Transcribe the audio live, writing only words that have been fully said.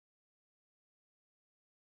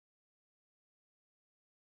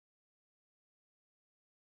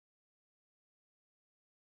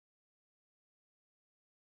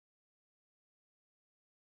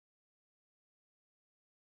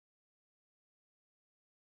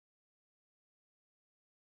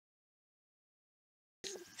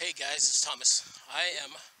Hey guys, it's Thomas. I am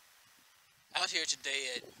out here today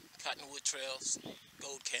at Cottonwood Trails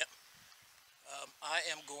Gold Camp. I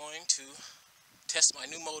am going to test my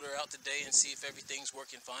new motor out today and see if everything's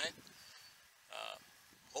working fine.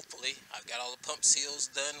 Hopefully, I've got all the pump seals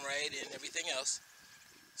done right and everything else.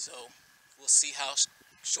 So we'll see how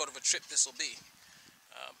short of a trip this will be.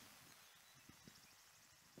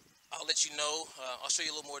 I'll let you know. I'll show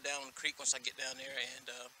you a little more down the creek once I get down there, and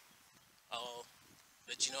I'll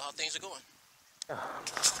let you know how things are going.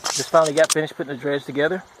 Just finally got finished putting the dredge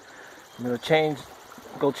together. I'm going to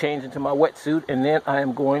go change into my wetsuit, and then I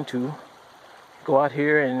am going to go out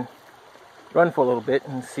here and run for a little bit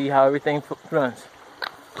and see how everything runs.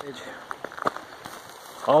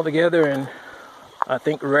 All together, and I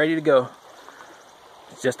think we're ready to go.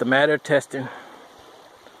 It's just a matter of testing.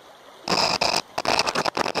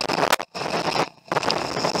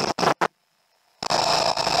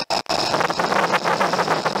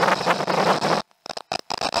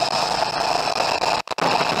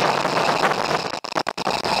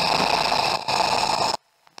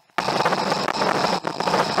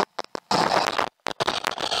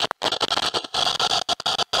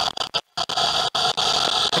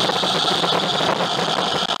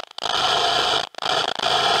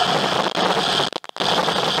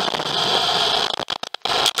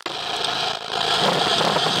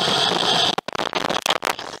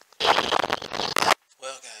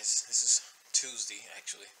 This is Tuesday,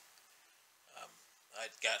 actually. I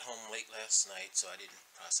got home late last night, so I didn't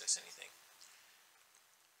process anything.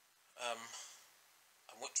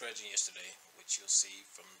 I went dredging yesterday, which you'll see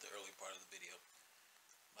from the early part of the video.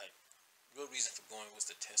 My real reason for going was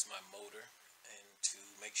to test my motor and to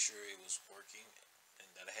make sure it was working and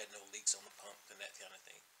that I had no leaks on the pump and that kind of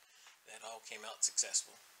thing. That all came out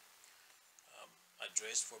successful. I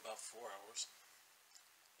dredged for about 4 hours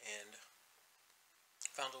and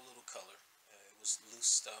found a little color. It was loose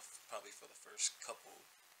stuff probably for the first couple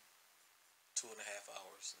 2.5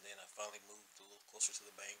 hours, and then I finally moved a little closer to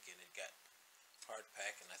the bank and it got hard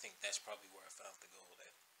packed, and I think that's probably where I found the gold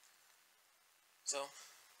at. So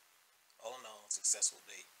all in all, successful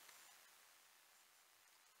date.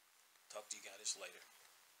 Talk to you guys later.